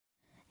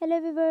Hello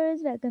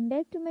viewers, welcome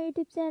back to my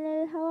YouTube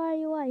channel. How are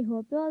you? I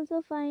hope you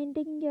also fine,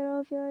 taking care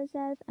of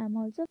yourself. I'm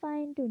also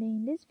fine. Today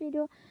in this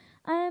video,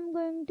 I am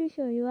going to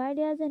show you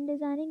ideas and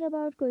designing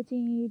about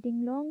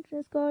crocheting long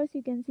skirts.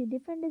 You can see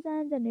different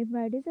designs and different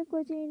varieties of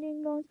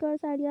crocheting long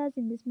skirts ideas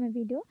in this my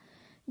video.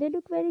 They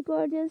look very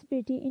gorgeous,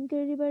 pretty,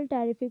 incredible,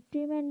 terrific,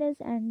 tremendous,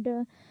 and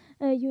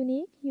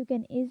unique. You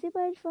can easily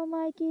buy it from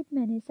market.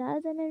 Many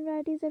styles and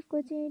varieties of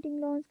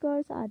crocheting long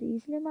skirts are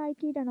easily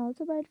market and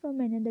also buy it from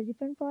many other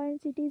different foreign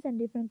cities and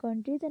different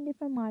countries and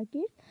different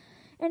markets.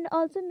 And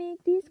also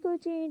make these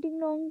crocheting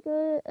long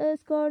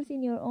skirts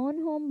in your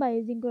own home by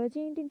using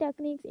crocheting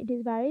techniques. It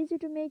is very easy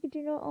to make it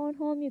in your own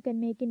home. You can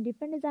make in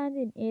different designs,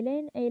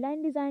 in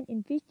A-line design,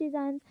 in fish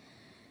designs,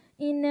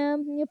 in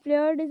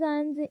flare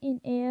designs, in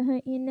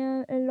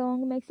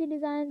long maxi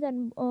designs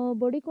and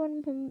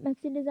bodycon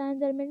maxi designs.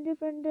 There are many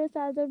different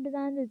styles of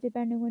designs, it's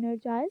depending on your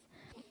choice.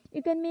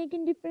 You can make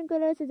in different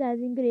colors such as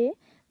in grey,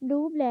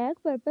 blue, black,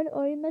 purple,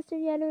 orange, mustard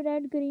yellow,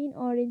 red, green,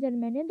 orange,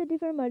 and many other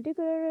different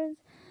multicolors.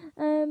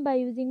 By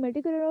using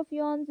multicolor of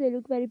yarns, they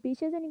look very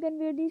precious, and you can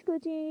wear these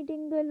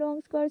crocheting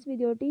long skirts with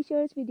your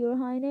t-shirts, with your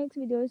high necks,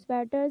 with your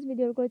sweaters, with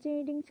your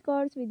crocheting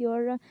skirts, with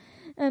your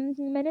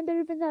many other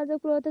different styles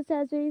of clothes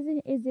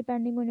accessories is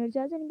depending on your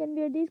choice, and you can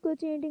wear these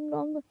crocheting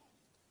long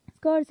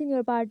skirts in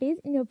your parties,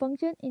 in your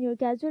function, in your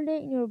casual day,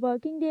 in your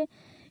working day,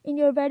 in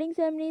your wedding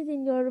ceremonies,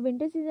 in your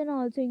winter season,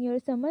 also in your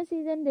summer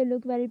season. They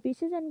look very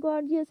precious and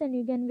gorgeous, and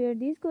you can wear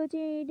these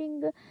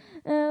crocheting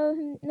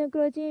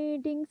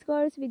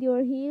skirts with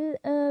your heel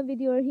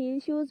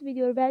shoes, with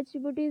your wedge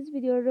booties,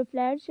 with your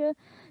flat shoes,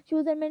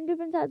 and many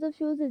different types of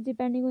shoes is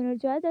depending on your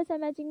choice. That's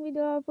matching with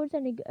your outfits.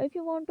 And if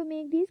you want to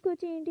make these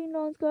crocheting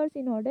long skirts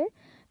in order,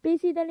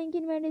 please see the link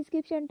in my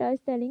description, touch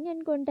the link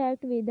and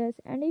contact with us.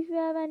 And if you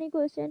have any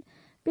question,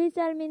 please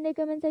tell me in the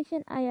comment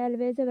section. I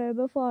always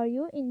available for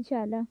you,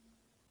 inshallah.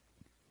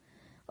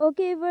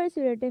 Okay viewers,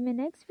 we'll return my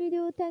next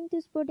video. Thanks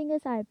for supporting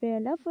us. I pray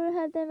Allah for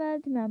health and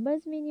wealth.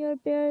 Members me in your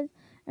prayers.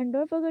 And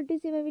don't forget to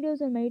see my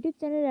videos on my YouTube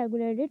channel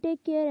regularly.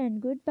 Take care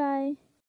and goodbye.